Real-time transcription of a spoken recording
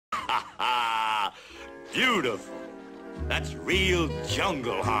Beautiful. That's real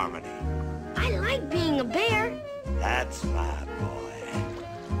jungle harmony. I like being a bear. That's my boy.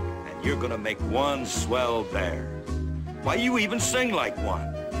 And you're gonna make one swell bear. Why, you even sing like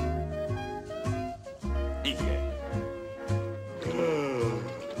one. Yeah.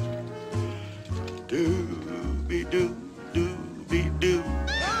 Doo-be-doo, doo-be-doo.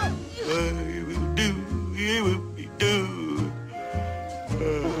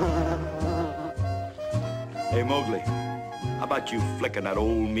 Hey, Mowgli, how about you flicking that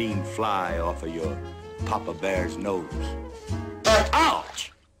old mean fly off of your Papa Bear's nose?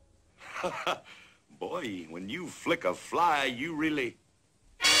 Ouch! Boy, when you flick a fly, you really...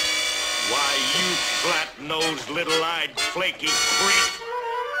 Why, you flat-nosed, little-eyed, flaky freak!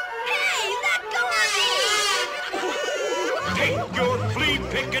 Hey, let go of me! Take your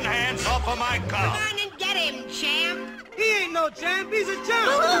flea-picking hands off of my cow! Come on and get him, champ! He ain't no champ, he's a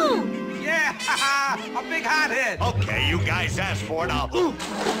chump! Ooh. Yeah, a big hothead! Okay, you guys asked for it, I'll...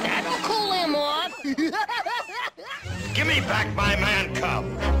 That'll cool him off! Give me back my man cub!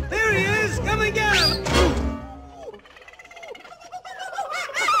 There he is! Come and get him!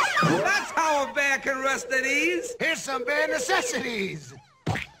 That's how a bear can rest at ease! Here's some bear necessities.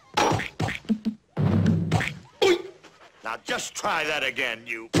 Now just try that again,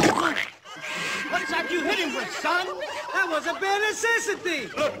 you... What's that you hit him with, son? That was a bear necessity!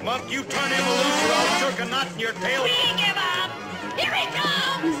 Look, Monk, you turn him loose or I'll jerk a knot in your tail. We give up! Here he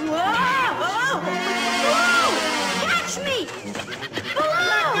comes! Whoa! Whoa! Catch me!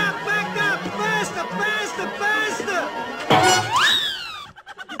 Back up! Faster, faster, faster!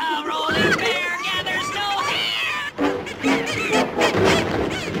 A rolling bear gathers no hair!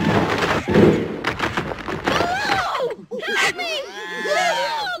 No! Help me! No!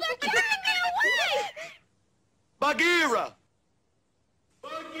 They're carrying me away! Bagheera!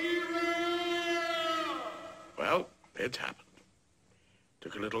 Well, it's happened.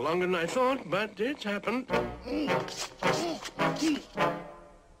 Took a little longer than I thought, but it's happened. Bagheera!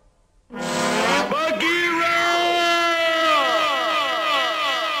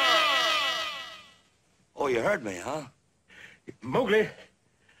 Oh, you heard me, huh? Mowgli!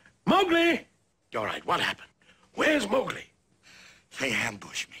 Mowgli! All right, what happened? Where's Mowgli? They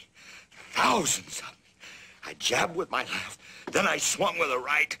ambushed me. Thousands of them. I jabbed with my left, then I swung with the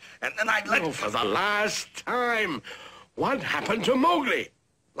right, and then I let... Oh, for the last time, what happened to Mowgli?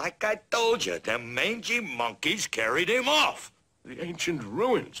 Like I told you, them mangy monkeys carried him off. The ancient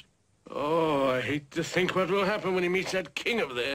ruins. Oh, I hate to think what will happen when he meets that king of theirs.